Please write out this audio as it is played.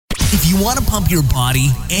If you want to pump your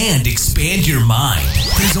body and expand your mind,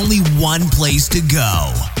 there's only one place to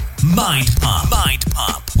go. Mind Pump. Mind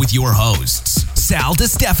Pump with your hosts, Sal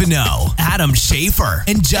DiStefano, Adam Schafer,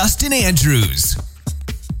 and Justin Andrews.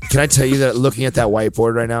 Can I tell you that looking at that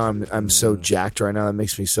whiteboard right now, I'm so jacked right now. That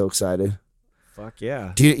makes me so excited. Fuck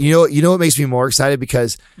yeah. Do you know what makes me more excited?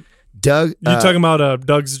 Because Doug, you talking about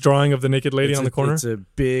Doug's drawing of the naked lady on the corner? It's a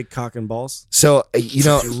big cock and balls. So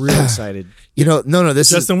I'm really excited. No.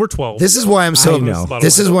 Justin, we're 12. This is why I'm so. I know.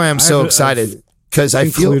 This is why I'm so excited because I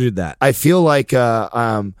feel like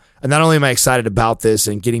and not only am I excited about this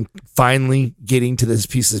and finally getting to this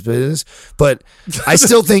piece of business, but I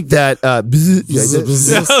still think that I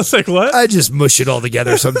was like, what? I just mush it all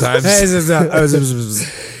together sometimes. Is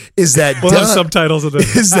that we'll have subtitles of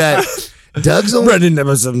this? Is that Doug has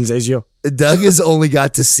only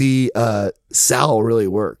got to see Sal really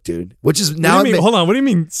work, dude. Which is now. Hold on. What do you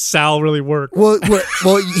mean Sal really work? Well,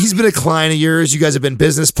 he's been a client of yours. You guys have been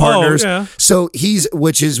business partners. Oh, yeah. So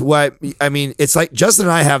which is what I mean. It's like Justin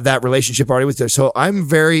and I have that relationship already with her. So I'm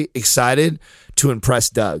very excited to impress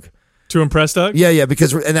Doug. To impress Doug? Yeah,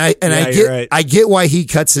 because I get why he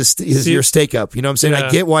cuts your steak up. You know what I'm saying? Yeah. I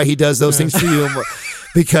get why he does those things for you.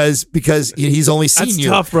 Because he's only seen That's you.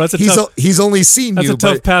 Tough, bro. He's only seen you. That's a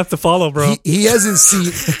tough path to follow, bro. He hasn't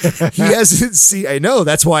seen. I know.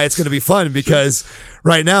 That's why it's going to be fun because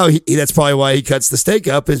right now that's probably why he cuts the steak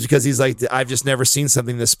up is because he's like, I've just never seen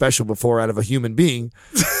something this special before out of a human being,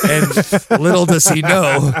 and little does he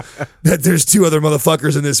know that there's two other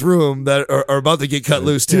motherfuckers in this room that are about to get cut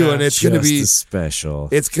loose too, and it's going to be special.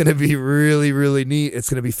 It's going to be really, really neat. It's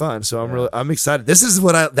going to be fun. So I'm excited. This is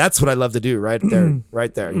that's what I love to do right there.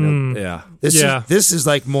 Right there, you know. Yeah. This is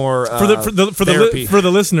like more for the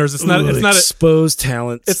listeners. It's not exposed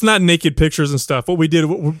talent. It's not naked pictures and stuff. What we did,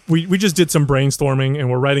 we just did some brainstorming and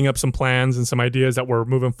we're writing up some plans and some ideas that we're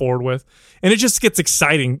moving forward with. And it just gets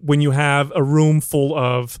exciting when you have a room full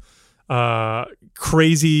of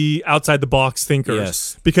crazy outside the box thinkers.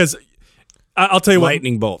 Yes. Because I'll tell you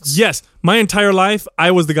lightning bolts. Yes, my entire life I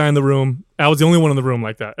was the guy in the room. I was the only one in the room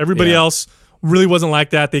like that. Everybody else really wasn't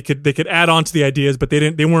like that. They could add on to the ideas, but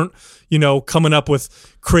they weren't, coming up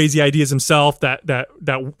with crazy ideas themselves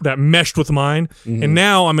that meshed with mine. Mm-hmm. And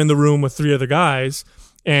now I'm in the room with three other guys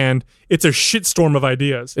and it's a shitstorm of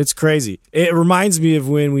ideas. It's crazy. It reminds me of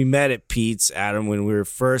when we met at Pete's, Adam, when we were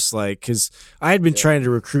first because I had been trying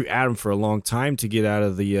to recruit Adam for a long time to get out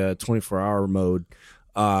of the 24-hour mode.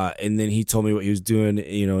 And then he told me what he was doing,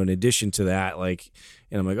 in addition to that,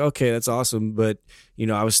 and I'm like, okay, that's awesome. But,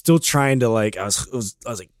 I was still trying to I was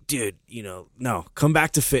like, dude, no, come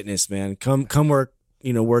back to fitness, man. Come work,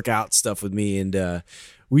 work out stuff with me. And,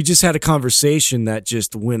 we just had a conversation that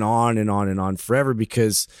just went on and on and on forever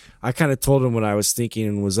because I kind of told him what I was thinking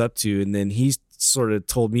and was up to. And then he sort of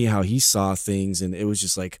told me how he saw things. And it was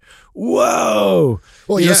just like, whoa,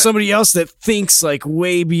 well, somebody else that thinks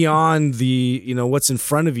way beyond the, what's in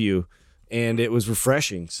front of you. And it was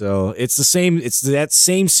refreshing. So it's the same. It's that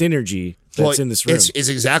same synergy that's in this room. It's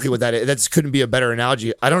exactly what that is. That couldn't be a better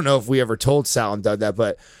analogy. I don't know if we ever told Sal and Doug that,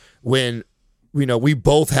 but when we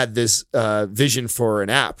both had this vision for an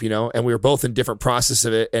app, and we were both in different process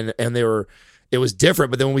of it, and it was different.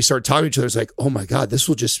 But then when we started talking to each other, it's like, oh my God,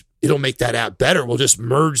 it'll make that app better. We'll just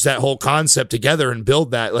merge that whole concept together and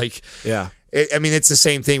build that. It's the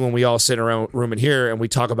same thing when we all sit around room in here and we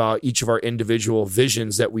talk about each of our individual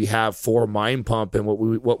visions that we have for Mind Pump and what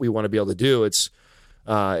we want to be able to do.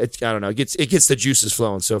 I don't know. It gets the juices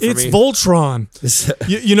flowing. So for it's me, Voltron.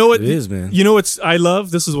 You know what it is, man. I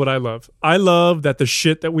love. This is what I love. I love that the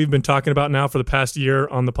shit that we've been talking about now for the past year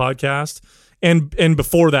on the podcast, and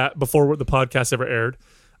before the podcast ever aired,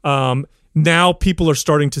 now people are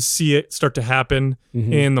starting to see it start to happen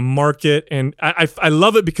in the market, and I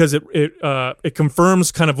love it because it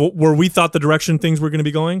confirms kind of where we thought the direction things were going to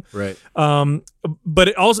be going. Right. But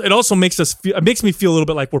it also makes me feel a little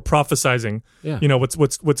bit like we're prophesizing. Yeah.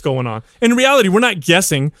 What's going on. And in reality, we're not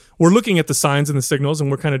guessing. We're looking at the signs and the signals, and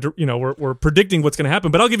we're kind of we're predicting what's going to happen.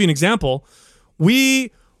 But I'll give you an example.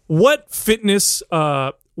 What fitness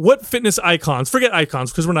icons, forget icons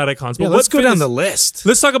because we're not icons, but let's go down the list.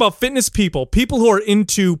 Let's talk about fitness people who are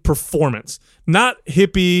into performance, not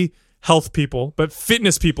hippie health people, but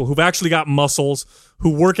fitness people who've actually got muscles, who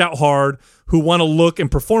work out hard, who want to look and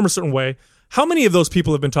perform a certain way. How many of those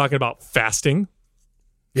people have been talking about fasting?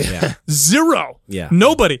 Yeah. Zero. Yeah.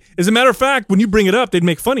 Nobody. As a matter of fact, when you bring it up, they'd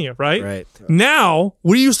make fun of you, right? Right. Now,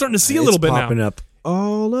 what are you starting to see a little bit now? It's popping up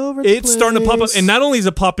all over the place. It's starting to pop up. And not only is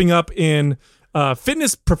it popping up in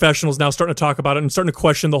fitness professionals now starting to talk about it and starting to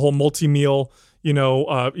question the whole multi-meal,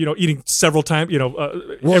 eating several times,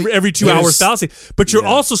 every 2 hours fallacy. But you're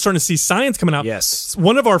also starting to see science coming out. Yes.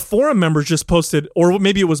 One of our forum members just posted, or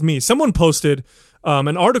maybe it was me, someone posted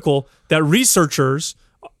an article that researchers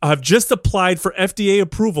have just applied for FDA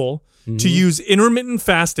approval to use intermittent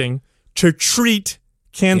fasting to treat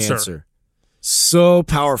cancer. So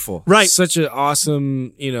powerful. Right. Such an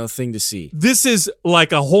awesome, thing to see. This is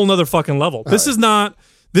like a whole nother fucking level. This is not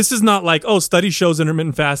like, study shows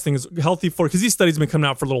intermittent fasting is healthy for, because these studies have been coming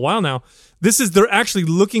out for a little while now. They're actually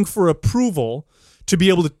looking for approval to be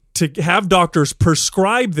able to have doctors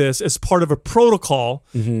prescribe this as part of a protocol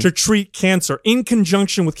to treat cancer in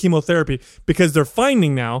conjunction with chemotherapy, because they're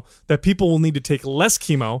finding now that people will need to take less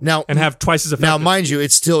chemo and have twice as effective. Now, mind you,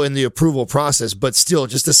 it's still in the approval process, but still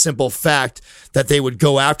just a simple fact that they would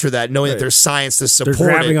go after that, knowing that there's science to support They're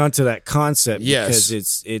grabbing it. onto that concept Yes.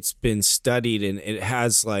 because it's been studied and it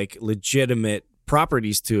has like legitimate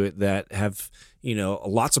properties to it that have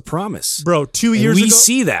lots of promise. Bro, 2 years we ago,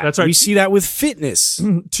 see that. That's right. We see that with fitness.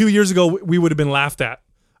 2 years ago, we would have been laughed at.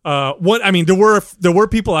 There were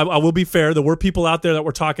people. I will be fair. There were people out there that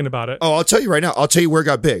were talking about it. Oh, I'll tell you right now. I'll tell you where it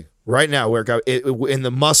got big. Right now, where it got in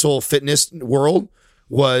the muscle fitness world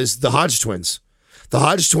was the Hodge twins. The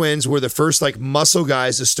Hodge twins were the first like muscle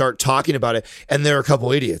guys to start talking about it, and they're a couple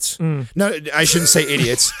idiots. No, I shouldn't say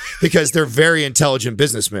idiots because they're very intelligent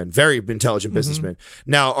businessmen.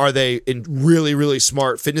 Now, are they really, really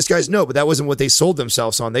smart fitness guys? No, but that wasn't what they sold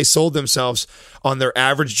themselves on. They sold themselves on their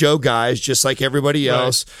average Joe guys, just like everybody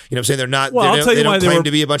else. You know what I'm saying? They're not. Well, they don't claim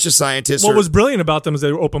to be a bunch of scientists. What was brilliant about them is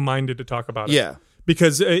they were open-minded to talk about it. Yeah.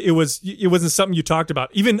 Because it wasn't something you talked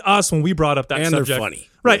about. Even us, when we brought up that And subject, they're funny.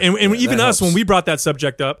 right? And even that us, when helps. we brought that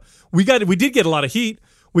subject up, we did get a lot of heat.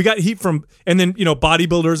 We got heat from, and then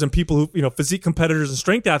bodybuilders and people who physique competitors and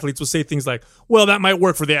strength athletes will say things like, "Well, that might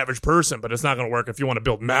work for the average person, but it's not going to work if you want to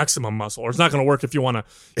build maximum muscle, or it's not going to work if you want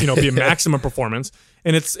to be a maximum performance."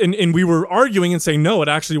 And we were arguing and saying, no, it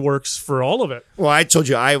actually works for all of it. Well, I told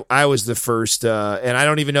you I was the first, and I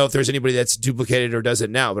don't even know if there's anybody that's duplicated or does it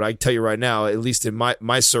now, but I can tell you right now, at least in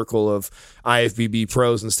my circle of IFBB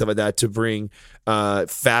pros and stuff like that, to bring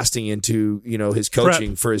fasting into his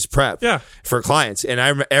coaching for his prep for clients. And I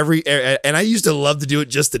remember and I used to love to do it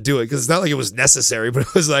just to do it, because it's not like it was necessary, but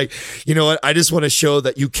it was like, you know what, I just want to show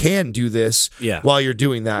that you can do this while you're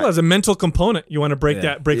doing that. Well, as a mental component, you want to break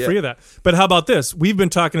free of that. But how about this? We've been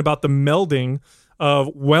talking about the melding of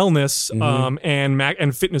wellness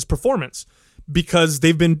and fitness performance, because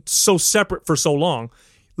they've been so separate for so long.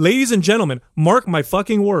 Ladies and gentlemen, mark my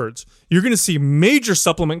fucking words. You're going to see major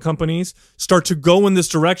supplement companies start to go in this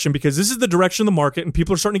direction, because this is the direction of the market, and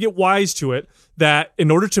people are starting to get wise to it, that in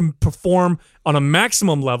order to perform on a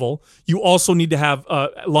maximum level, you also need to have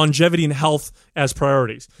longevity and health as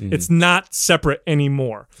priorities. It's not separate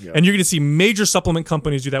anymore. And you're going to see major supplement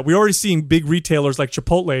companies do that. We're already seeing big retailers like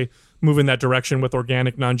Chipotle move in that direction with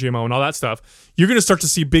organic, non-GMO, and all that stuff. You're going to start to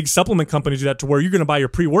see big supplement companies do that, to where you're going to buy your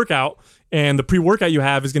pre-workout, and the pre-workout you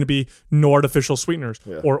have is going to be no artificial sweeteners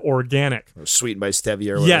or organic. Or sweetened by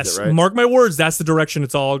stevia or whatever. Yes, right? Mark my words, that's the direction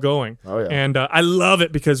it's all going. Oh, yeah. And I love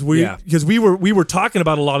it, because we were talking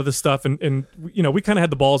about a lot of this stuff, and we kind of had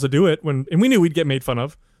the balls to do it and we knew we'd get made fun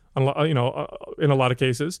of, in a lot of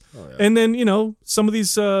cases. And then some of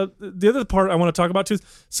these the other part I want to talk about too is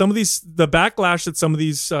some of these, the backlash that some of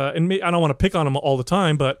these I don't want to pick on them all the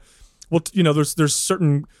time, but there's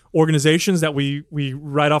certain organizations that we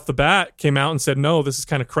right off the bat came out and said, no, this is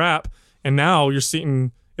kind of crap, and now you're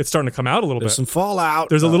seeing it's starting to come out a little There's bit. some fallout.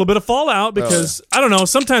 There's a little bit of fallout, because I don't know,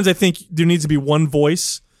 sometimes I think there needs to be one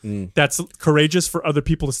voice that's courageous for other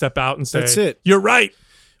people to step out and say, That's it. You're right.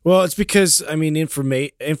 Well, it's because,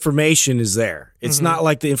 information is there. It's not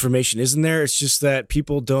like the information isn't there. It's just that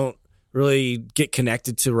people don't really get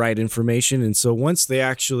connected to right information. And so once they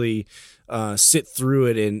actually sit through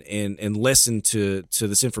it and listen to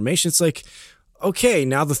this information, it's like, okay,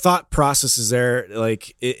 now the thought process is there.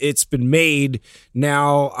 Like it's been made.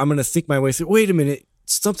 Now I'm going to think my way through. Wait a minute.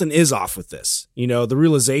 Something is off with this. The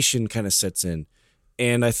realization kind of sets in.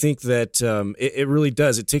 And I think that it really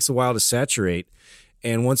does. It takes a while to saturate.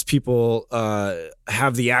 And once people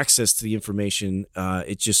have the access to the information,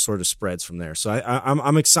 it just sort of spreads from there. So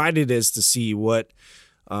I'm excited as to see what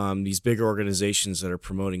these bigger organizations that are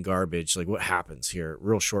promoting garbage, like what happens here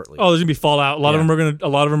real shortly. Oh, there's gonna be fallout. A lot of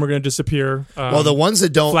them are gonna disappear. Well, the ones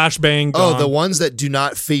that don't flashbang. The ones that do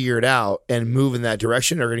not figure it out and move in that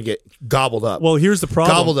direction are going to get gobbled up. Well, here's the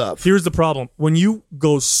problem. Gobbled up. Here's the problem. When you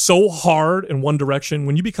go so hard in one direction,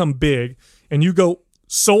 when you become big and you go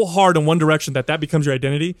so hard in one direction that becomes your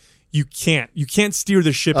identity, You can't steer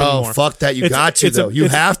the ship Oh, anymore. fuck that. You It's- got to, it's a- though. You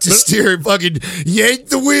it's- have to but- steer it. Fucking yank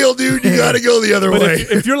the wheel, dude. You got to go the other But way.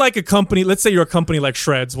 if you're like a company, let's say you're a company like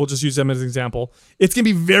Shreds, we'll just use them as an example. It's going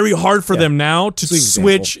to be very hard for them now to an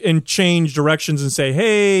switch and change directions and say,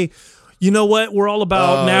 hey, you know what? We're all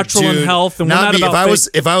about natural and Dude, health, and we're not me. about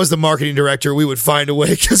If I was the marketing director, we would find a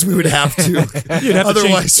way because we would have to. You'd have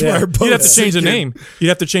Otherwise, to change, our boat's you'd have to change the sinking. name. You'd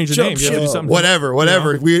have to change the name. You have to do something.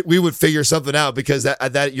 Whatever. We would figure something out because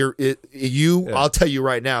I'll tell you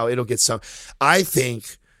right now, it'll get some. I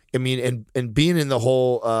think. I mean, and being in the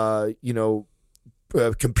whole,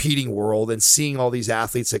 competing world and seeing all these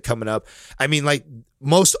athletes that coming up. I mean, like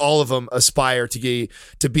most all of them aspire to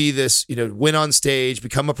be this, win on stage,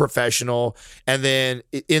 become a professional, and then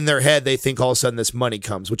in their head they think all of a sudden this money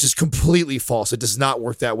comes, which is completely false. It does not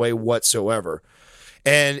work that way whatsoever.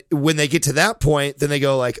 And when they get to that point, then they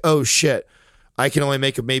go like, "Oh shit, I can only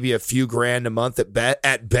make maybe a few grand a month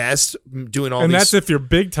at best doing all And these." that's if you're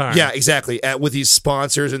big time. Yeah, exactly. With these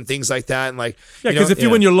sponsors and things like that, and like, Yeah, because if you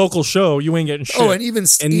win your local show, you ain't getting shit. oh, and even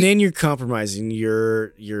And then you're compromising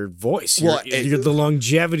your voice, the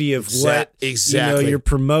longevity of what exactly you're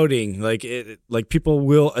promoting. Like people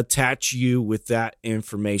will attach you with that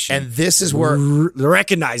information, and this is where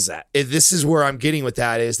recognize that. This is where I'm getting with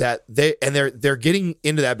that is that they're getting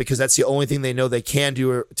into that because that's the only thing they know they can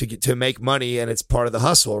do to make money, and it's part of the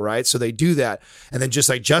hustle, right? So they do that, and then just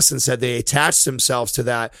like Justin said, they attach themselves to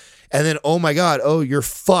that. And then, oh my God, you're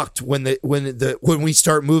fucked when we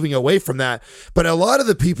start moving away from that. But a lot of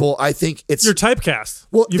the people, I think you're typecast.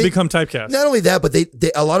 Well, you become typecast. Not only that, but they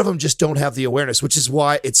a lot of them just don't have the awareness, which is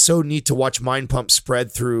why it's so neat to watch Mind Pump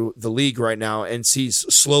spread through the league right now and see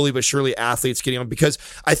slowly but surely athletes getting on, because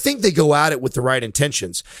I think they go at it with the right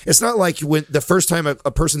intentions. It's not like when the first time a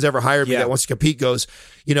person's ever hired me that wants to compete goes,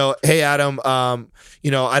 hey Adam, I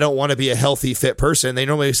don't want to be a healthy, fit person. They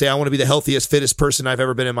normally say, I want to be the healthiest, fittest person I've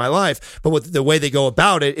ever been in my life. But with the way they go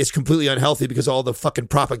about it is completely unhealthy because of all the fucking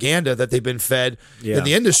propaganda that they've been fed in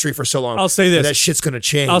the industry for so long. I'll say this. That shit's going to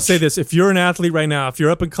change. I'll say this. If you're an athlete right now, if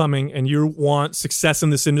you're up and coming and you want success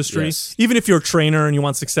in this industry, even if you're a trainer and you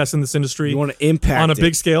want success in this industry, you want to impact on a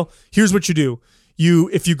big scale, here's what you do.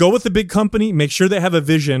 If you go with a big company, make sure they have a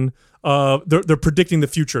vision. They're predicting the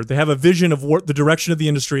future. They have a vision of what the direction of the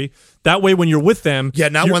industry. That way, when you're with them,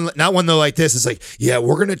 not one though like this. It's like,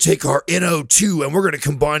 we're gonna take our NO2 and we're gonna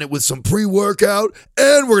combine it with some pre-workout,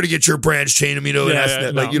 and we're gonna get your branch chain amino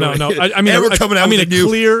acid. I mean, we're coming out with a new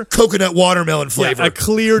clear coconut watermelon flavor. A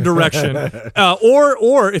clear direction.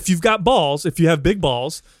 Or if you've got balls, if you have big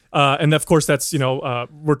balls. And of course, that's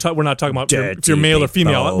we're not talking about if you're male or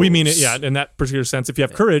female. Balls. We mean it, in that particular sense. If you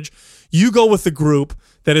have courage, you go with the group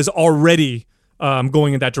that is already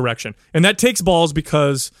going in that direction, and that takes balls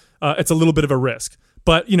because it's a little bit of a risk.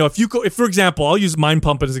 But if for example, I'll use Mind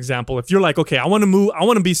Pump as an example. If you're like, okay, I want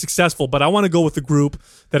to be successful, but I want to go with the group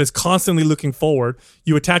that is constantly looking forward.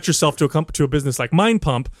 You attach yourself to a business like Mind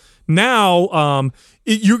Pump. Now,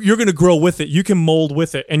 you're going to grow with it. You can mold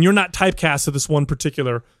with it, and you're not typecast to this one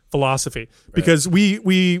particular philosophy because we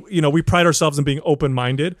pride ourselves in being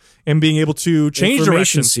open-minded and being able to change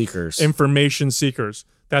direction. Information seekers.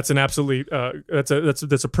 That's an absolutely that's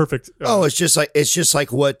a perfect. It's just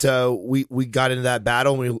like what we got into that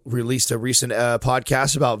battle. We released a recent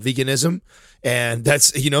podcast about veganism. And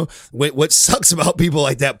that's, what sucks about people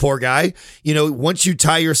like that poor guy, once you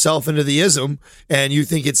tie yourself into the ism and you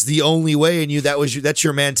think it's the only way and that's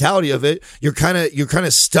your mentality of it, you're kind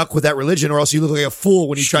of stuck with that religion, or else you look like a fool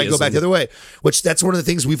when you try and go back the other way, which that's one of the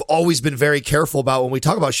things we've always been very careful about when we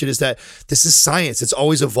talk about shit is that this is science. It's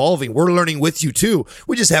always evolving. We're learning with you too.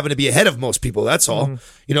 We just happen to be ahead of most people. That's all,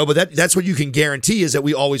 but that's what you can guarantee is that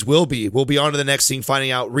we always will be. We'll be on to the next thing,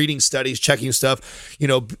 finding out, reading studies, checking stuff,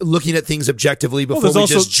 looking at things objectively before we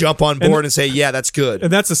just jump on board and say, yeah, that's good.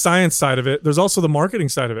 And that's the science side of it. There's also the marketing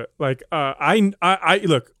side of it. Like I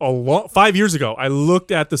look 5 years ago, I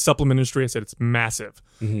looked at the supplement industry. I said, it's massive.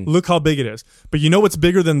 Mm-hmm. Look how big it is. But you know what's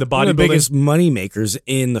bigger than the bodybuilding? One of the biggest money makers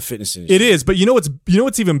in the fitness industry. It is. But you know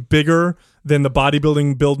what's even bigger than the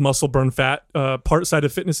bodybuilding, build muscle, burn fat part side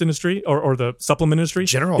of fitness industry or the supplement industry?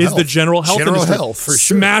 The general health industry. For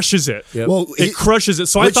sure. Smashes it. Yep. Well, it crushes it.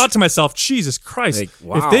 So I thought to myself, Jesus Christ,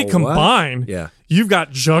 if they combine, you've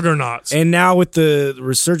got juggernauts. And now with the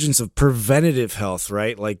resurgence of preventative health,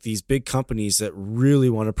 right? Like these big companies that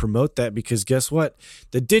really want to promote that, because guess what?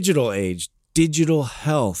 The digital age, digital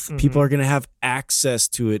health, people are going to have access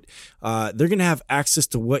to it. They're going to have access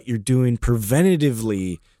to what you're doing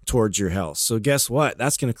preventatively towards your health. So guess what?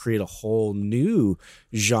 That's going to create a whole new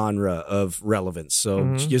genre of relevance.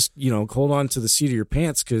 So just, hold on to the seat of your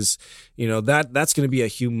pants, because, that's going to be a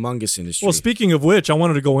humongous industry. Well, speaking of which, I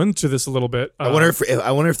wanted to go into this a little bit. I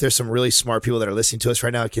wonder if there's some really smart people that are listening to us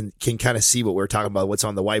right now can kind of see what we're talking about, what's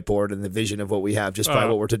on the whiteboard, and the vision of what we have just by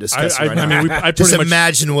what we're discussing right now. I mean, I just pretty much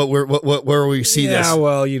imagine where we see this. Yeah,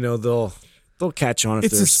 well, they'll catch on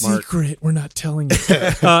if they're smart. It's a secret. We're not telling you.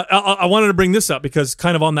 I wanted to bring this up because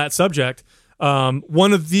kind of on that subject,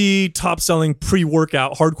 one of the top-selling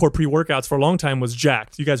hardcore pre-workouts for a long time was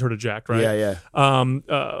Jacked. You guys heard of Jacked, right? Yeah.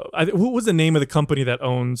 Who was the name of the company that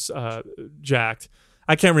owns Jacked?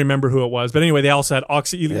 I can't remember who it was, but anyway, they also had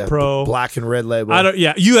Oxy Elite Pro, black and red label.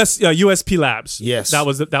 USP Labs. Yes, that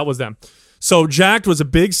was them. So Jacked was a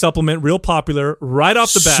big supplement, real popular right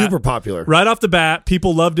off the bat. Super popular. Right off the bat,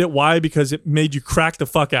 people loved it. Why? Because it made you crack the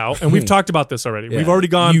fuck out. And we've talked about this already. Yeah. We've already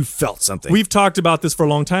gone. You felt something. We've talked about this for a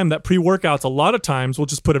long time, that pre-workouts a lot of times will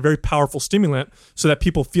just put a very powerful stimulant so that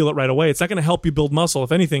people feel it right away. It's not going to help you build muscle.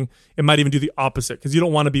 If anything, it might even do the opposite, because you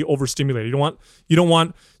don't want to be overstimulated. You don't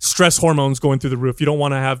want stress hormones going through the roof. You don't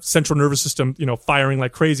want to have central nervous system, firing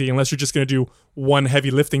like crazy, unless you're just going to do one heavy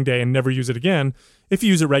lifting day and never use it again. If you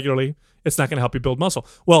use it regularly, it's not going to help you build muscle.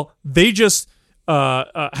 Well, they just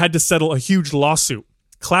had to settle a huge lawsuit,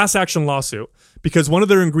 class action lawsuit, because one of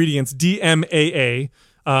their ingredients, DMAA,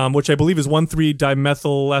 which I believe is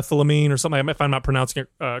 1,3-dimethylethylamine or something, if I'm not pronouncing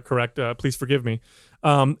it correct, please forgive me,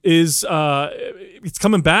 it's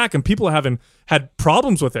coming back, and people have had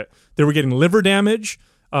problems with it. They were getting liver damage.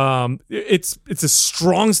 It's a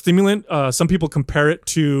strong stimulant. Some people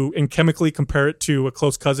chemically compare it to a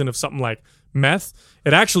close cousin of something like meth.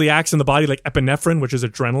 It actually acts in the body like epinephrine, which is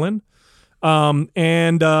adrenaline.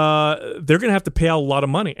 And they're going to have to pay out a lot of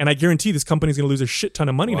money. And I guarantee this company's going to lose a shit ton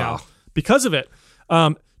of money now because of it.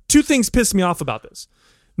 Two things piss me off about this.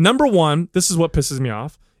 Number one, this is what pisses me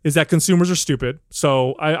off, is that consumers are stupid.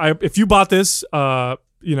 So if you bought this,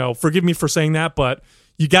 forgive me for saying that, but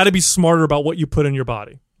you got to be smarter about what you put in your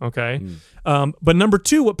body. Okay. But number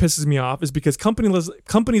two, what pisses me off is because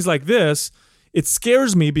companies like this, it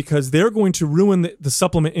scares me because they're going to ruin the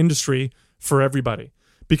supplement industry for everybody.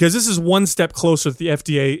 Because this is one step closer that the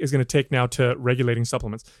FDA is going to take now to regulating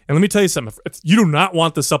supplements. And let me tell you something. You do not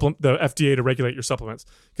want the FDA to regulate your supplements,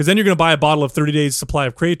 because then you're going to buy a bottle of 30 days supply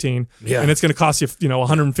of creatine, and it's going to cost you, $150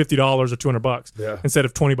 or $200 instead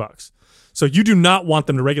of $20. So you do not want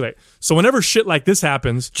them to regulate. So whenever shit like this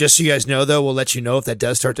happens, just so you guys know, though, we'll let you know if that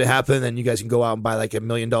does start to happen. Then you guys can go out and buy like $1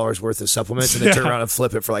 million worth of supplements, and then turn around and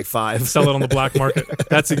flip it for like $5. Sell it on the black market.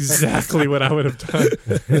 That's exactly what I would have done.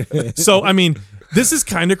 So I mean, this is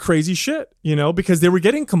kind of crazy shit, because they were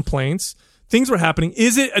getting complaints. Things were happening.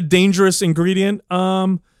 Is it a dangerous ingredient? I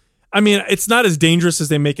mean, it's not as dangerous as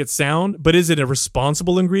they make it sound, but is it a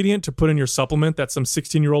responsible ingredient to put in your supplement that some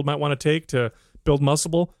 16-year-old might want to take to build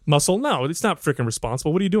muscle? No, it's not freaking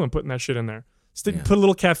responsible. What are you doing putting that shit in there? Put a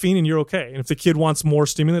little caffeine and you're okay. And if the kid wants more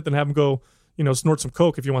stimulant, then have him go, snort some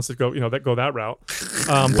coke if he wants to go, go that route.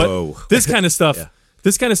 But this kind of stuff,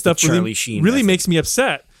 really makes me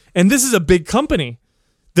upset. And this is a big company.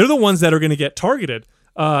 They're the ones that are going to get targeted.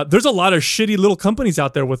 There's a lot of shitty little companies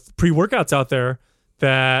out there with pre-workouts out there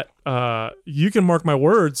that you can mark my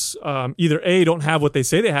words, either A, don't have what they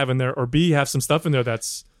say they have in there, or B, have some stuff in there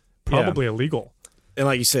that's probably illegal. And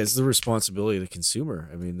like you said, it's the responsibility of the consumer.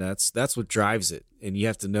 I mean, that's what drives it. And you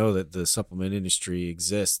have to know that the supplement industry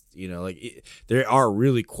exists. There are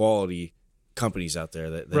really quality companies out there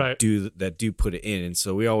that do put it in. And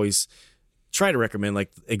so we always try to recommend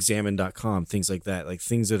like examine.com, things like that, like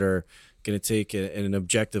things that are going to take an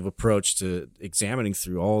objective approach to examining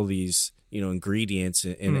through all these, ingredients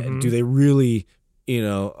and do they really,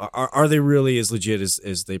 are they really as legit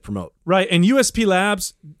as they promote? Right. And USP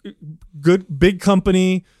Labs, good, big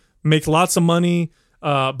company, make lots of money,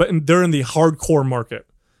 but they're in the hardcore market.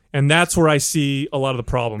 And that's where I see a lot of the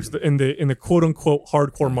problems in the quote unquote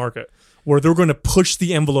hardcore market, where they're going to push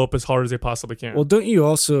the envelope as hard as they possibly can. Well, don't you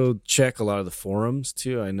also check a lot of the forums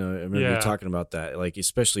too? I remember you talking about that. Like,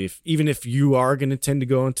 especially even if you are going to tend to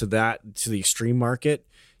go into the extreme market,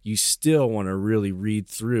 you still want to really read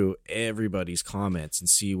through everybody's comments and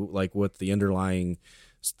see like what the underlying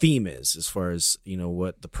theme is, as far as,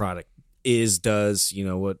 what the product does,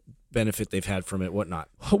 what benefit they've had from it, whatnot.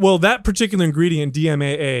 Well, that particular ingredient,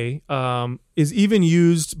 DMAA, is even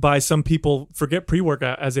used by some people, forget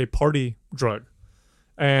pre-workout, as a party drug.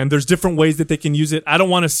 And there's different ways that they can use it. I don't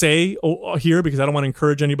want to say here because I don't want to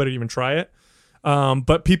encourage anybody to even try it.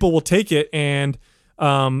 But people will take it, and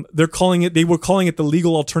they were calling it the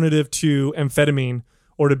legal alternative to amphetamine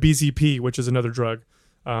or to BZP, which is another drug.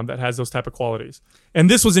 that has those type of qualities. And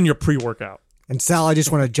this was in your pre-workout. And Sal, I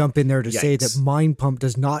just want to jump in there to say that Yikes. Mind Pump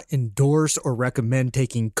does not endorse or recommend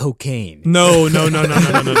taking cocaine. No.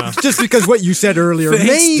 Just because what you said earlier Thanks,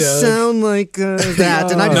 may Doug. sound like that,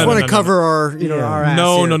 and I just No, want no, to no, cover our, our ass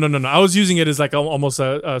No. here. I was using it as like almost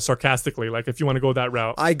sarcastically, like if you want to go that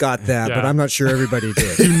route. I got that, Yeah. but I'm not sure everybody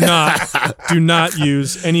did. Do not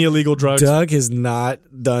use any illegal drugs. Doug has not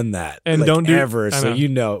done that, And like, don't do- ever. I So know. you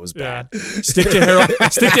know it was Yeah. bad. Stick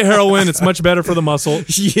to heroin. It's much better for the muscle.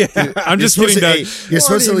 Yeah, I'm just You're kidding, Doug. supposed to- you're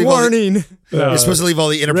supposed to leave all the, Warning. you're supposed to leave all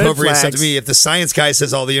the inappropriate stuff to flags. me. If the science guy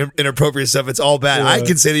says all the inappropriate stuff, it's all bad. I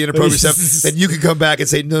can say the inappropriate stuff, then you can come back and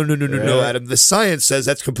say no, Adam. The science says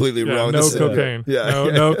that's completely Yeah, wrong. no This is- cocaine. Yeah.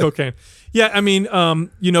 No cocaine. Yeah, I mean,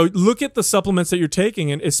 look at the supplements that you're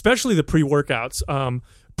taking, and especially the pre-workouts.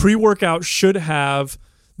 Pre-workout should have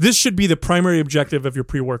this should be the primary objective of your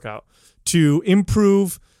pre-workout, to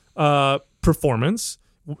improve performance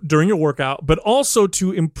during your workout, but also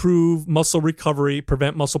to improve muscle recovery,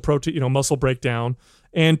 prevent muscle muscle breakdown,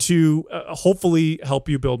 and to hopefully help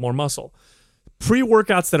you build more muscle.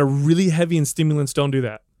 Pre-workouts that are really heavy in stimulants don't do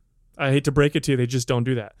that. I hate to break it to you, they just don't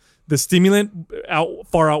do that. The stimulant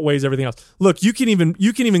far outweighs everything else. Look, you can even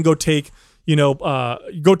go take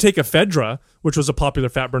ephedra, which was a popular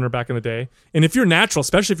fat burner back in the day. And if you're natural,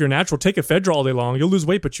 especially if you're natural, take ephedra all day long. You'll lose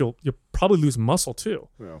weight, but you'll probably lose muscle too.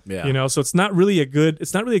 Yeah. So it's not really a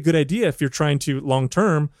good idea if you're trying to long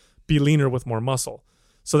term be leaner with more muscle.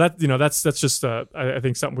 So that's just I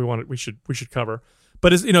think something we should cover.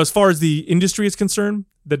 But as far as the industry is concerned,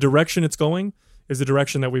 the direction it's going is the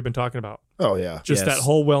direction that we've been talking about. Oh yeah. Just Yes. that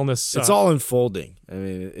whole wellness. It's all unfolding. I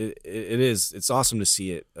mean, it is. It's awesome to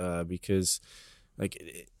see it because,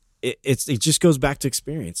 like, it just goes back to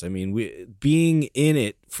experience. I mean, we being in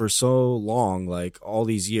it for so long, like all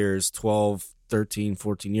these years, 12, 13,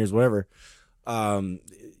 14 years, whatever.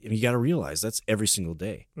 You got to realize that's every single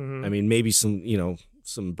day. Mhm. I mean, maybe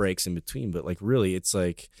some breaks in between, but like really, it's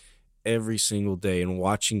like every single day. And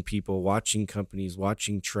watching people, watching companies,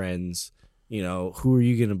 watching trends. Who are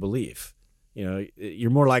you going to believe? You're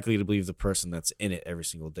more likely to believe the person that's in it every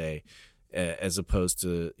single day, as opposed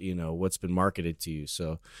to what's been marketed to you.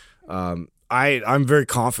 So, I'm very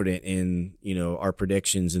confident in our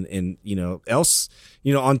predictions and else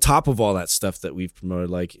on top of all that stuff that we've promoted,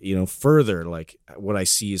 like further, like what I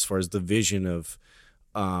see as far as the vision of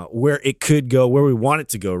where it could go, where we want it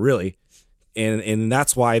to go, really. And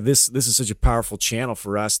that's why this is such a powerful channel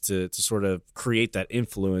for us to sort of create that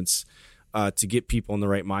influence. To get people in the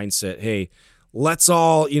right mindset. Hey, let's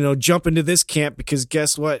all jump into this camp, because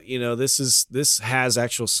guess what? This has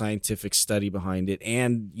actual scientific study behind it,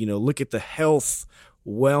 and look at the health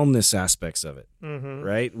wellness aspects of it. Mhm.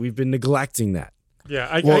 Right? We've been neglecting that.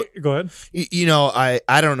 Yeah. Well, Go ahead.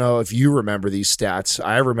 I don't know if you remember these stats.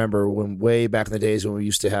 I remember when way back in the days when we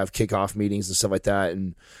used to have kickoff meetings and stuff like that,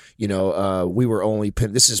 and we were only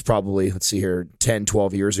this is probably 10,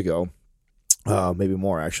 12 years ago, maybe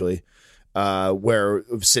more actually. Where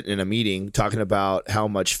I'm sitting in a meeting talking about how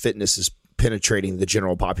much fitness is penetrating the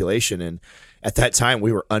general population. And at that time,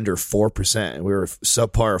 we were under 4%. We were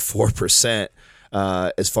subpar 4%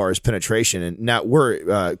 as far as penetration. And now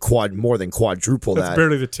we're more than quadruple That's that.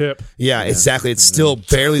 barely the tip. Yeah, exactly. It's still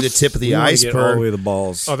barely the tip of the We wanna get all iceberg. the way to the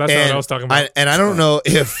balls. Oh, that's not what I was talking about.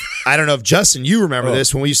 I don't know if Justin, you remember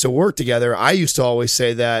this when we used to work together. I used to always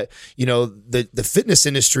say that the fitness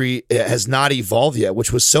industry has not evolved yet,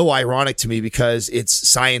 which was so ironic to me because it's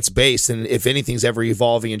science based, and if anything's ever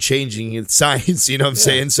evolving and changing, it's science. You know what I'm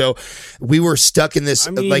saying? So we were stuck in this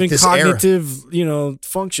even this era. cognitive,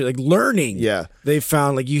 function, like learning. Yeah. They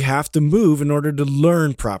found like you have to move in order to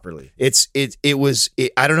learn properly. I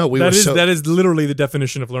don't know. That is literally the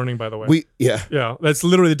definition of learning, by the way. Yeah, that's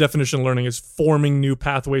literally the definition of learning, is forming new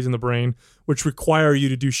pathways in the brain, which require you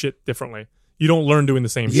to do shit differently. You don't learn doing the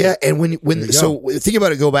same shit. Yeah, and when think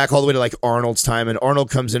about it, go back all the way to like Arnold's time, and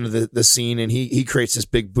Arnold comes into the scene, and he creates this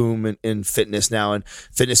big boom in fitness now, and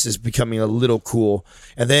fitness is becoming a little cool.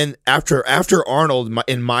 And then after Arnold,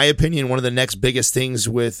 in my opinion, one of the next biggest things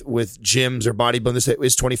with gyms or bodybuilding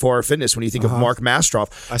is 24-hour fitness. When you think of Mark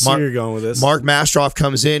Mastroff, I see where you're going with this. Mark Mastroff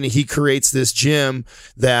comes in and he creates this gym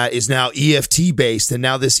that is now EFT based, and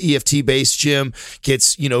now this EFT based gym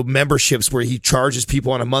gets memberships where he charges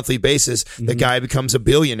people on a monthly basis. The guy becomes a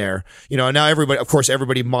billionaire, and now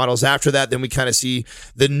everybody models after that. Then we kind of see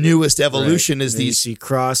the newest evolution is And these. you see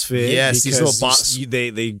CrossFit. Yes, these little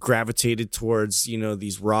they gravitated towards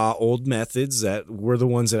these raw old methods that were the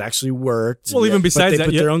ones that actually worked. Well, even besides but they that,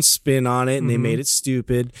 put yeah. their own spin on it, and they made it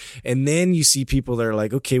stupid. And then you see people that are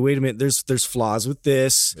like, okay, wait a minute, there's flaws with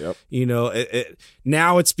this. Yep.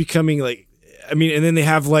 Now it's becoming like, I mean, and then they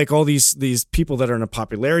have like all these people that are in a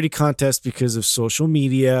popularity contest because of social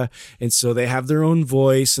media, and so they have their own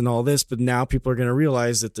voice and all this. But now people are going to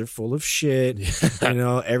realize that they're full of shit. You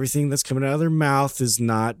know, everything that's coming out of their mouth is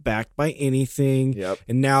not backed by anything. Yep.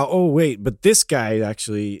 And now, oh wait, but this guy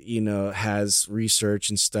actually, you know, has research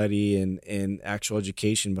and study and actual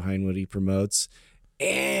education behind what he promotes.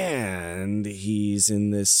 And he's in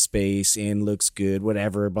this space and looks good,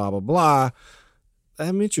 whatever, blah, blah, blah.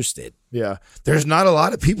 I'm interested. Yeah. There's not a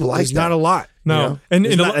lot of people like There's that. not a lot. No,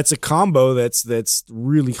 You know? and It's a combo that's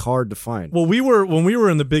really hard to find. well, when we were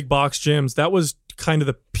in the big box gyms, that was kind of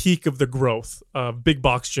the peak of the growth of big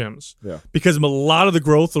box gyms. Yeah. Because a lot of the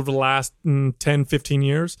growth over the last 10, 15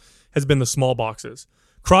 years has been the small boxes.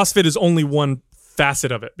 CrossFit is only one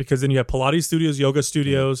facet of it, because then you have Pilates studios, yoga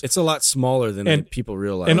studios, It's a lot smaller than And- people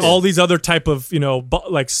realize. and all these other type of, you know,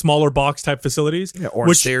 like smaller box type facilities. Yeah,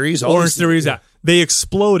 Orange Theories, all Orange this- Theories, yeah. They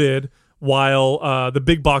exploded while the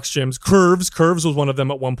big box gyms, Curves was one of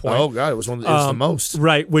them at one point. Oh God, it was the most.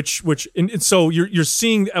 Right, which and so you're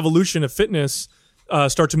seeing the evolution of fitness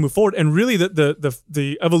start to move forward, and really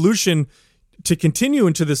the evolution to continue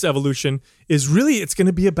into this evolution is really, it's going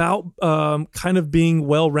to be about kind of being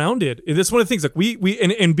well-rounded. And that's one of the things, like we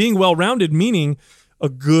and being well-rounded, meaning a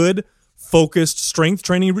good focused strength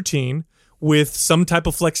training routine with some type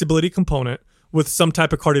of flexibility component, with some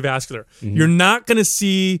type of cardiovascular. You're not going to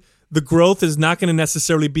see, the growth is not going to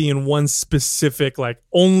necessarily be in one specific, like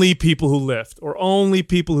only people who lift or only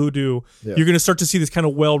people who do. You're going to start to see this kind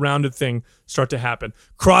of well-rounded thing start to happen.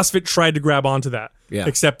 CrossFit tried to grab onto that,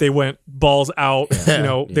 except they went balls out. You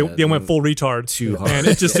know, they went full retard too hard, and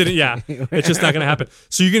it just didn't. Yeah, it's just not going to happen.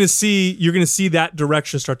 So you're going to see that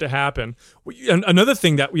direction start to happen. And another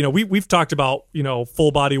thing that, you know, we've talked about, you know,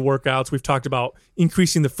 full body workouts. We've talked about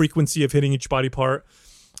increasing the frequency of hitting each body part.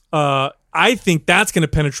 I think that's going to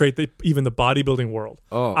penetrate even the bodybuilding world.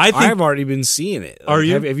 Oh, I think I've already been seeing it. Are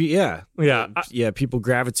you? Have you? Yeah. Yeah. People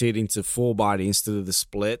gravitating to full body instead of the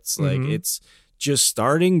splits. Like, it's just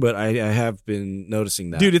starting, but I have been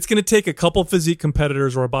noticing that. Dude, it's going to take a couple physique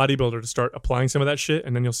competitors or a bodybuilder to start applying some of that shit,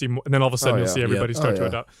 and then you'll see, and then all of a sudden you'll see everybody start to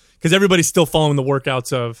adopt, because everybody's still following the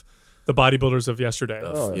workouts of the bodybuilders of yesterday.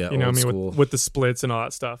 Yeah, you know what I old mean, school. with the splits and all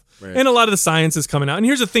that stuff. Right. And a lot of the science is coming out. And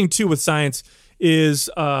here's the thing too with science is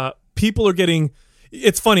people are getting.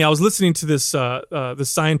 It's funny. I was listening to this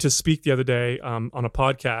scientist speak the other day on a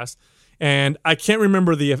podcast, and I can't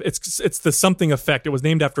remember it's the something effect. It was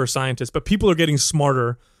named after a scientist, but people are getting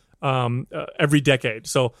smarter every decade.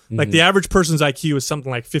 So like the average person's IQ is something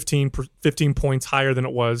like 15 points higher than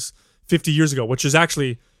it was 50 years ago, which is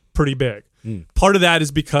actually pretty big. Part of that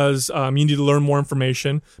is because you need to learn more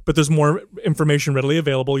information, but there's more information readily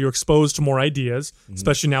available. You're exposed to more ideas,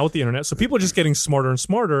 especially now with the internet. So people are just getting smarter and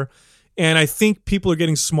smarter. And I think people are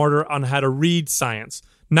getting smarter on how to read science,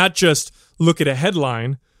 not just look at a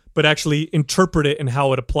headline, but actually interpret it and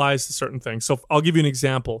how it applies to certain things. So I'll give you an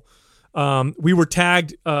example. We were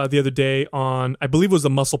tagged the other day on, I believe it was the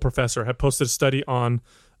Muscle Professor, had posted a study on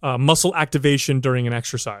muscle activation during an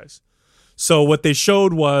exercise. So what they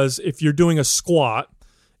showed was if you're doing a squat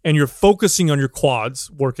and you're focusing on your quads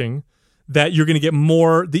working, that you're going to get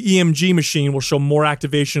more, the EMG machine will show more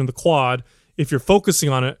activation of the quad if you're focusing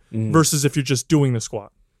on it versus if you're just doing the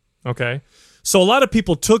squat. Okay. So a lot of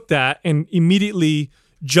people took that and immediately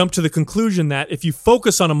jumped to the conclusion that if you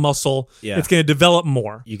focus on a muscle, it's going to develop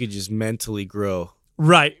more. You could just mentally grow.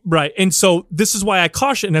 Right. And so this is why I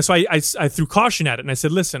caution. And that's why I threw caution at it. And I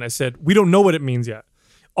said, listen, we don't know what it means yet.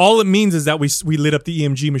 All it means is that we lit up the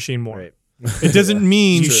EMG machine more. Right. It doesn't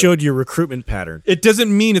mean You showed your recruitment pattern. it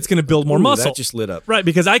doesn't mean it's going to build more muscle. That just lit up. Right,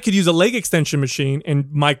 because I could use a leg extension machine and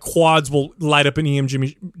my quads will light up an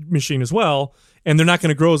EMG machine as well, and they're not going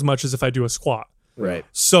to grow as much as if I do a squat. Right.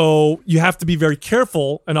 So you have to be very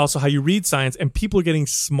careful, and also how you read science, and people are getting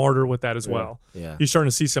smarter with that as well. Yeah. You're starting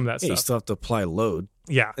to see some of that You stuff. still have to apply load.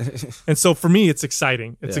 Yeah. And so for me, it's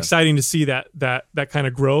exciting. It's exciting to see that kind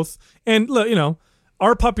of growth. And, you know,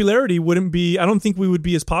 our popularity wouldn't be, I don't think we would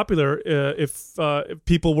be as popular if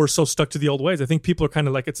people were so stuck to the old ways. I think people are kind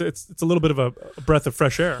of like, it's a little bit of a breath of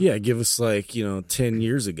fresh air. Yeah, give us 10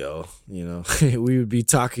 years ago, we would be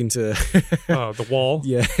talking to The wall.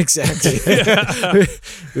 Yeah, exactly.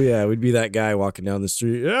 Yeah, we'd be that guy walking down the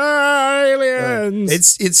street. Aliens.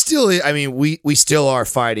 It's still. I mean, we still are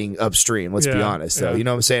fighting upstream. Let's be Yeah, honest. So yeah. you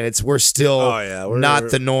know what I'm saying. We're still we're not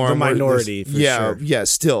the norm. the minority, for sure. Yeah.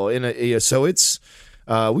 Still so it's.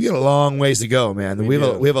 We got a long ways to go, man. We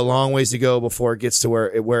have a long ways to go before it gets to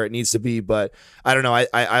where it needs to be. But I don't know.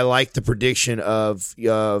 I like the prediction of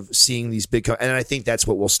seeing these big, and I think that's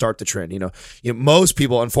what will start the trend. Most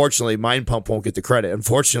people, unfortunately, Mind Pump won't get the credit.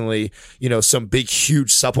 Unfortunately, some big,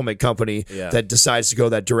 huge supplement company that decides to go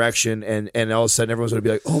that direction, and all of a sudden everyone's going to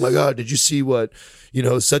be like, oh my God, did you see what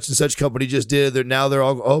such and such company just did? Now they're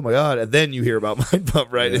all, oh my God, and then you hear about Mind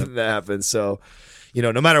Pump, right? And that happens. So.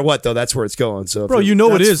 No matter what, though, that's where it's going. So, bro,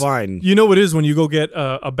 it is fine. It is when you go get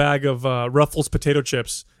a bag of Ruffles potato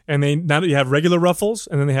chips, and now that you have regular Ruffles,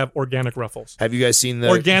 and then they have organic Ruffles. Have you guys seen the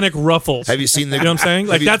organic Ruffles? Have you seen the? You know what I'm saying?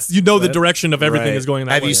 Like the direction of everything is going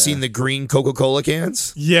that way. Have you seen the green Coca-Cola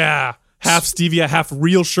cans? Yeah, half stevia, half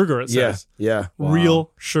real sugar. It says. Yeah,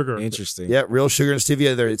 real sugar. Interesting. Yeah, real sugar and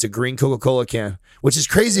stevia. It's a green Coca-Cola can, which is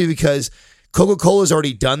crazy because Coca-Cola's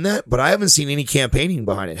already done that, but I haven't seen any campaigning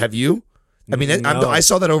behind it. Have you? I mean, I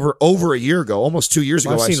saw that over a year ago, almost 2 years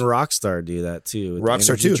ago. I've seen Rockstar do that too. With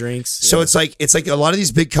Rockstar too. Drinks. So it's like a lot of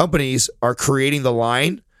these big companies are creating the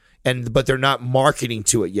line, but they're not marketing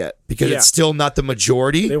to it yet because it's still not the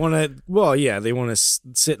majority. They want to. They want to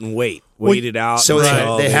sit and wait it out. So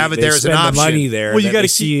they have it there as an option. The money there. Well, you got to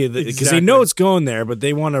see because they know it's going there, but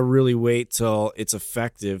they want to really wait till it's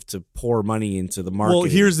effective to pour money into the market. Well,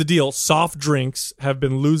 here's the deal: soft drinks have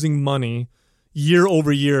been losing money year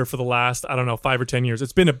over year for the last 5 or 10 years.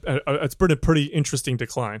 It's been a pretty interesting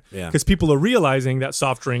decline because people are realizing that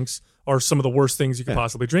soft drinks are some of the worst things you could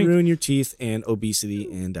possibly drink. Ruin your teeth and obesity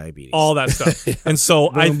and diabetes, all that stuff. And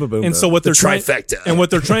so what they're trying trifecta. And what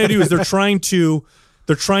they're trying to do is they're trying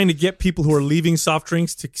to get people who are leaving soft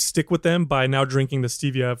drinks to stick with them by now drinking the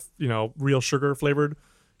stevia, real sugar flavored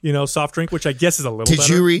soft drink, which I guess is a little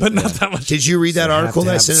better, but not that much. Did you read that article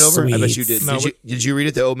that I sent over? Sweets. I bet you did. No, did you read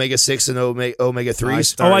it? The omega-6 and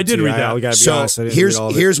omega-3s? I did read that. So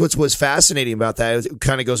here's what was fascinating about that. It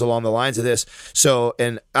kind of goes along the lines of this. So,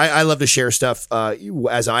 and I love to share stuff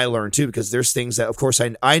as I learn too, because there's things that, of course,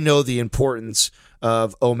 I know the importance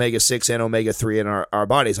of omega-6 and omega-3 in our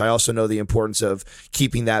bodies. I also know the importance of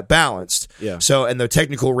keeping that balanced. Yeah. So, and the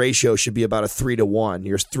technical ratio should be about a 3-to-1.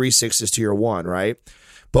 Your 3 6s to your 1, right?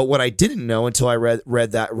 But what I didn't know until I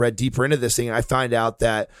read deeper into this thing, I find out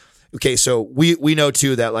that, okay, so we know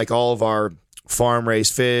too that like all of our farm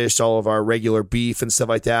raised fish, all of our regular beef and stuff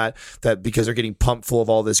like that because they're getting pumped full of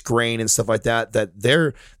all this grain and stuff like that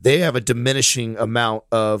they have a diminishing amount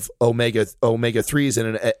of omega 3s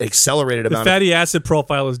and an accelerated amount. The fatty acid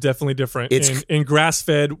profile is definitely different in grass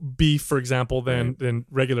fed beef, for example, than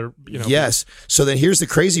regular. Yes. So then here's the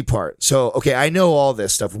crazy part. So okay, I know all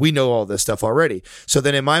this stuff. We know all this stuff already. So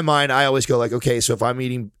then in my mind, I always go like, okay, so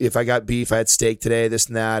if I got beef, I had steak today, this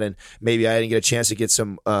and that, and maybe I didn't get a chance to get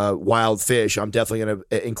some wild fish. I'm definitely going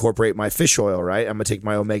to incorporate my fish oil, right? I'm going to take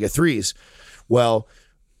my omega-3s. Well,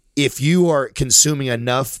 if you are consuming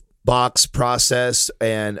enough box processed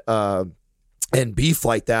and beef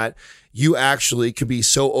like that, you actually could be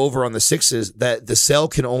so over on the 6s that the cell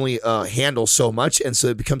can only handle so much, and so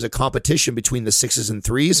it becomes a competition between the 6s and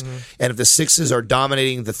 3s. Mm-hmm. And if the 6s are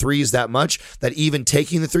dominating the 3s that much, that even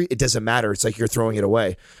taking the 3, it doesn't matter. It's like you're throwing it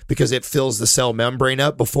away because it fills the cell membrane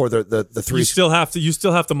up before the 3s. You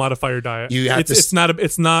still have to modify your diet. It's not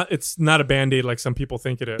a Band-Aid like some people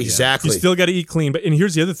think it is. Exactly. You still got to eat clean. And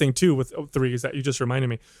here's the other thing too with 3s that you just reminded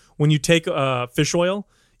me: when you take fish oil,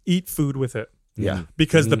 eat food with it. Yeah,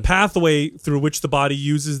 because the pathway through which the body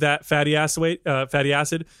uses that fatty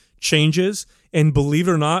acid changes, and believe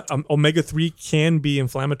it or not, omega-3 can be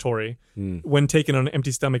inflammatory when taken on an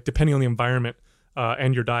empty stomach, depending on the environment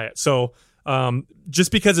and your diet. So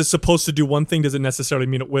just because it's supposed to do one thing doesn't necessarily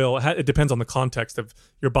mean it will. It depends on the context of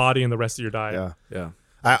your body and the rest of your diet. Yeah.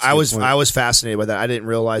 I was fascinated by that. I didn't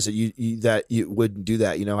realize that you wouldn't do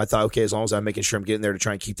that. I thought, okay, as long as I'm making sure I'm getting there to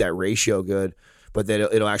try and keep that ratio good, but that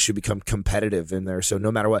it'll actually become competitive in there. So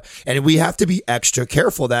no matter what, and we have to be extra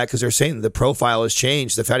careful of that because they're saying the profile has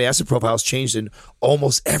changed. The fatty acid profile has changed in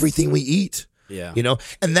almost everything we eat. Yeah.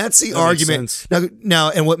 And that's the argument.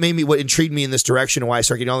 Now, and what intrigued me in this direction and why I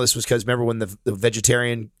started getting all this was because remember when the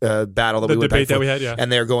vegetarian battle that we had,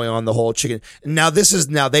 and they're going on the whole chicken. Now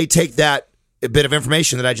they take that bit of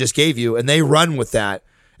information that I just gave you and they run with that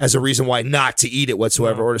as a reason why not to eat it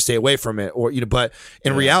whatsoever or to stay away from it, or but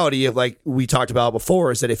in reality, like we talked about before,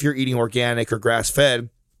 is that if you're eating organic or grass fed,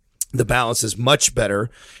 the balance is much better,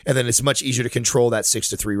 and then it's much easier to control that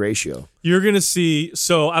 6-to-3 ratio. You're gonna see.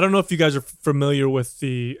 So I don't know if you guys are familiar with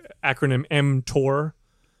the acronym mTOR,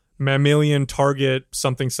 mammalian target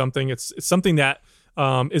something. It's something that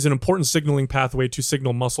is an important signaling pathway to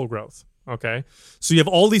signal muscle growth. Okay, so you have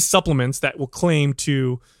all these supplements that will claim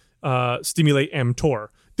to stimulate mTOR.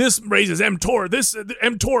 this raises mTOR, this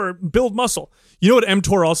mTOR build muscle. You know what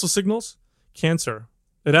mTOR also signals? Cancer.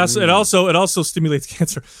 It also stimulates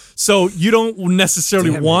cancer. So you don't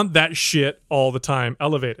necessarily want that shit all the time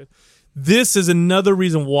elevated. This is another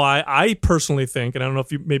reason why I personally think, and I don't know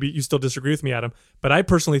if maybe you still disagree with me, Adam, but I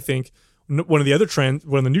personally think one of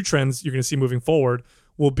the new trends you're going to see moving forward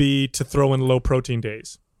will be to throw in low protein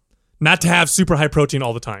days. Not to have super high protein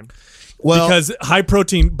all the time. Well, because high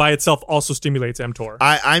protein by itself also stimulates mTOR.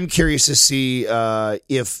 I'm curious to see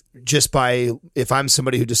if I'm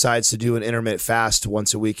somebody who decides to do an intermittent fast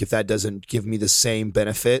once a week, if that doesn't give me the same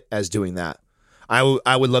benefit as doing that.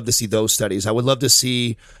 I would love to see those studies. I would love to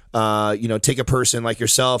see, take a person like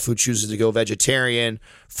yourself who chooses to go vegetarian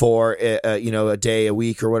for, a day, a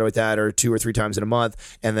week or whatever like that, or 2 or 3 times in a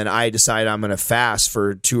month. And then I decide I'm going to fast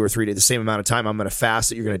for 2 or 3 days, the same amount of time I'm going to fast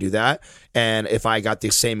that you're going to do that. And if I got the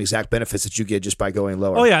same exact benefits that you get just by going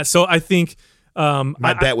lower. Oh yeah. So I think,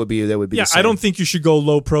 my bet would be that would be the same. I don't think you should go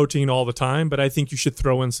low protein all the time, but I think you should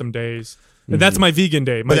throw in some days. And that's my vegan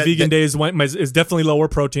day. My vegan day is definitely lower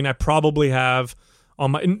protein. I probably have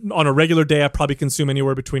on a regular day, I probably consume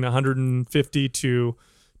anywhere between 150 to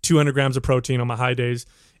 200 grams of protein on my high days,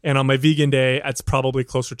 and on my vegan day, it's probably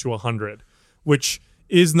closer to 100, which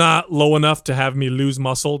is not low enough to have me lose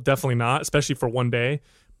muscle. Definitely not, especially for one day.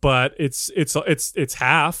 But it's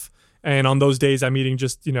half. And on those days, I'm eating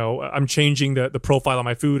I'm changing the profile of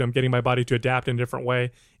my food. I'm getting my body to adapt in a different way.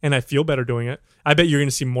 And I feel better doing it. I bet you're going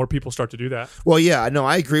to see more people start to do that. Well, yeah, no,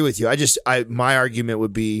 I agree with you. My argument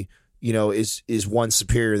would be, is one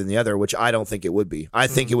superior than the other, which I don't think it would be. I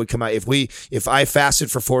think it would come out if I fasted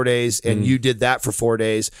for 4 days and you did that for 4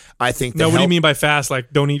 days. I think. What do you mean by fast?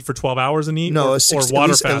 Like don't eat for 12 hours and eat? No, or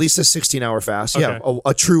water fast? At least a 16-hour fast. Okay. Yeah,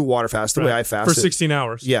 a true water fast. The way I fast for 16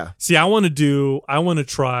 hours. Yeah. See, I want to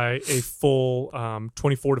try a full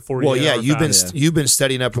 24 to 48. Well, yeah, hour you've been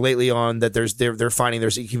studying up lately on that. They're finding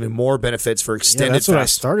there's even more benefits for extended. Yeah, that's what I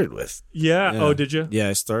fast. started with. Yeah. Oh, did you? Yeah,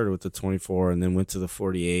 I started with the 24 and then went to the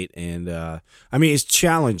 48, and it's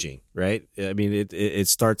challenging, right? I mean, it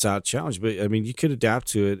starts out challenging, but I mean, you could adapt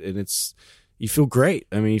to it, and you feel great.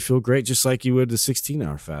 I mean, you feel great just like you would the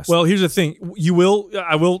 16-hour fast. Well, here's the thing.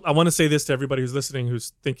 I want to say this to everybody who's listening,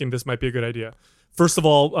 who's thinking this might be a good idea. First of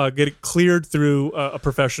all, get it cleared through a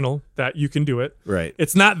professional that you can do it. Right.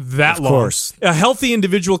 It's not that long. Of course. A healthy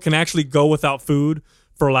individual can actually go without food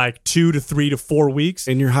for like 2 to 3 to 4 weeks.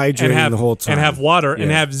 And you're hydrating the whole time. And have water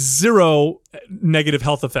and have zero negative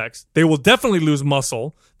health effects. They will definitely lose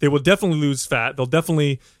muscle. They will definitely lose fat. They'll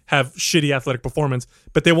definitely have shitty athletic performance,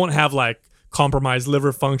 but they won't have like compromised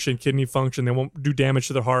liver function, kidney function. They won't do damage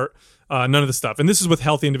to their heart. None of the stuff. And this is with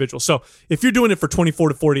healthy individuals. So if you're doing it for 24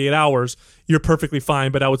 to 48 hours, you're perfectly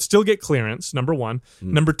fine, but I would still get clearance, number one.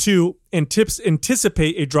 Number two,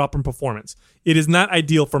 anticipate a drop in performance. It is not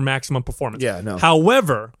ideal for maximum performance. Yeah, no.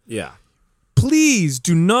 However, please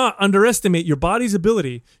do not underestimate your body's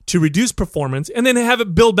ability to reduce performance and then have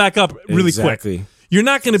it build back up really quick. You're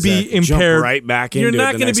not going to be impaired. Jump right back into You're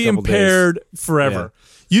not going to be impaired forever.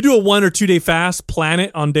 You do a 1 or 2 day fast, plan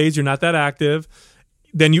it on days you're not that active.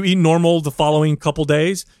 Then you eat normal the following couple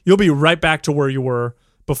days. You'll be right back to where you were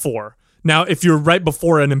before. Now, if you're right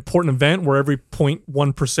before an important event where every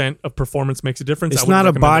 0.1% of performance makes a difference, it's not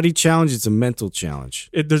a body challenge; it's a mental challenge.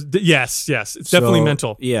 Yes, it's definitely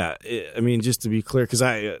mental. Yeah, I mean, just to be clear, because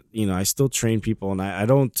I still train people, and I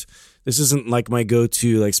don't. This isn't like my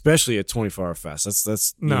go-to, like especially a 24-hour fast.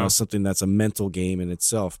 That's something that's a mental game in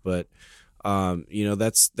itself, but.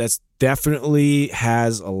 That's definitely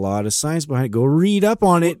has a lot of science behind it. Go read up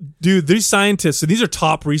on it, dude. These scientists, so these are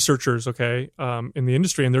top researchers, okay, in the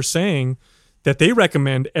industry, and they're saying that they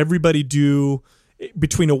recommend everybody do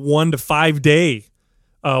between a 1 to 5 day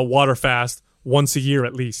water fast once a year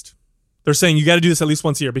at least. They're saying you got to do this at least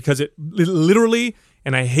once a year because it literally,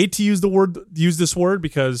 and I hate to use this word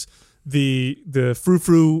because the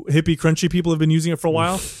frou-frou hippie crunchy people have been using it for a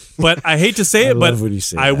while, but I hate to say it, but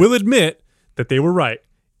I will admit that they were right.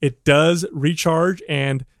 It does recharge,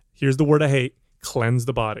 and here's the word I hate, cleanse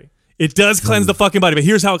the body. It does cleanse the fucking body, but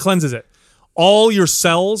here's how it cleanses it. All your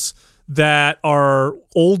cells that are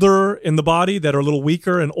older in the body, that are a little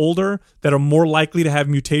weaker and older, that are more likely to have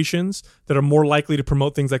mutations, that are more likely to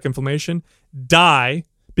promote things like inflammation, die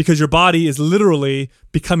because your body is literally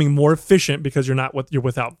becoming more efficient because you're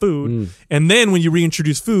without food. And then when you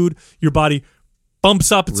reintroduce food, your body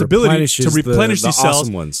bumps up its ability to replenish these cells,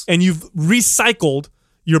 awesome ones. and you've recycled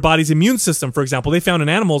your body's immune system. For example, they found in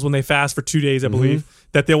animals when they fast for 2 days, I believe,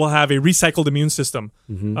 that they will have a recycled immune system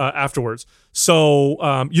afterwards.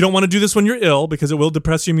 So you don't want to do this when you're ill because it will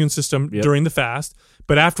depress your immune system during the fast.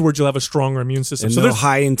 But afterwards, you'll have a stronger immune system. And so no there's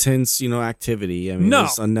high intense, activity. I mean,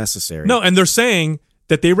 it's unnecessary. No, and they're saying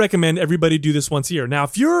that they recommend everybody do this once a year. Now,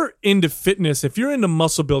 if you're into fitness, if you're into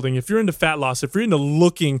muscle building, if you're into fat loss, if you're into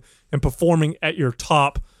looking and performing at your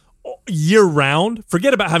top year round,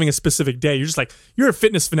 forget about having a specific day. You're just like, you're a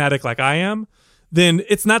fitness fanatic like I am, then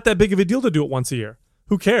it's not that big of a deal to do it once a year.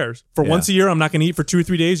 Who cares? For once a year, I'm not going to eat for 2 or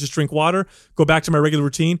 3 days, just drink water, go back to my regular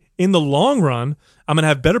routine. In the long run, I'm going to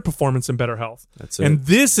have better performance and better health. That's it. And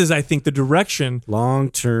this is, I think, the direction.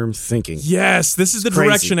 Long-term thinking. Yes, this is the crazy.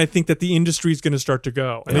 direction I think that the industry is going to start to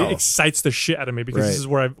go. And it excites the shit out of me because this is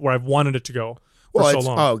where I've wanted it to go. For so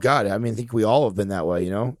long. Oh God, I mean, I think we all have been that way,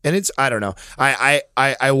 and it's, I don't know. I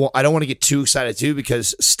don't want to get too excited too,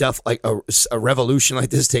 because stuff like a revolution like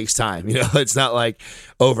this takes time. It's not like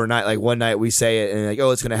overnight, like one night we say it and like,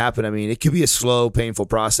 oh, it's going to happen. I mean, it could be a slow, painful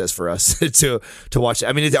process for us to watch.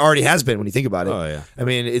 I mean, it already has been when you think about it. Oh yeah. I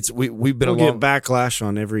mean, we've been We'll get backlash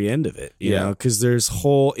on every end of it, you know, because there's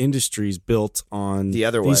whole industries built on the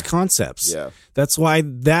other these way. concepts. Yeah. That's why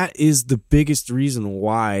that is the biggest reason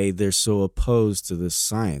why they're so opposed to this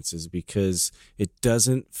science, is because it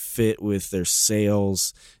doesn't fit with their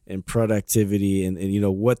sales and productivity and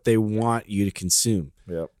what they want you to consume.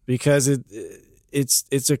 Yeah. Because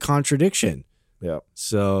it's a contradiction. Yeah.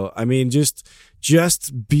 So I mean, just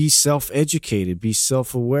be self-educated, be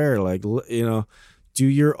self-aware, like do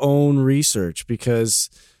your own research, because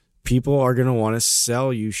people are going to want to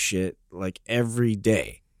sell you shit like every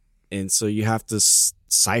day. And so you have to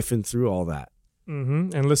siphon through all that.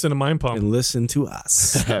 And listen to Mind Pump. And listen to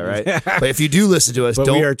us. Right. But if you do listen to us,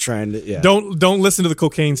 we are trying to, Don't listen to the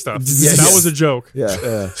cocaine stuff. That was a joke.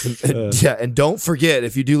 Yeah. And don't forget,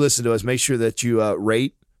 if you do listen to us, make sure that you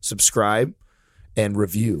rate, subscribe, and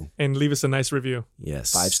review. And leave us a nice review.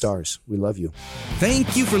 Yes. 5 stars. We love you.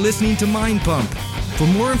 Thank you for listening to Mind Pump. For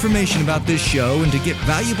more information about this show and to get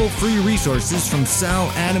valuable free resources from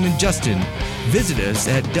Sal, Adam, and Justin, visit us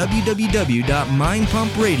at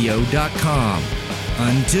www.mindpumpradio.com.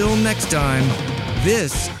 Until next time,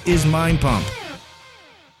 this is Mind Pump.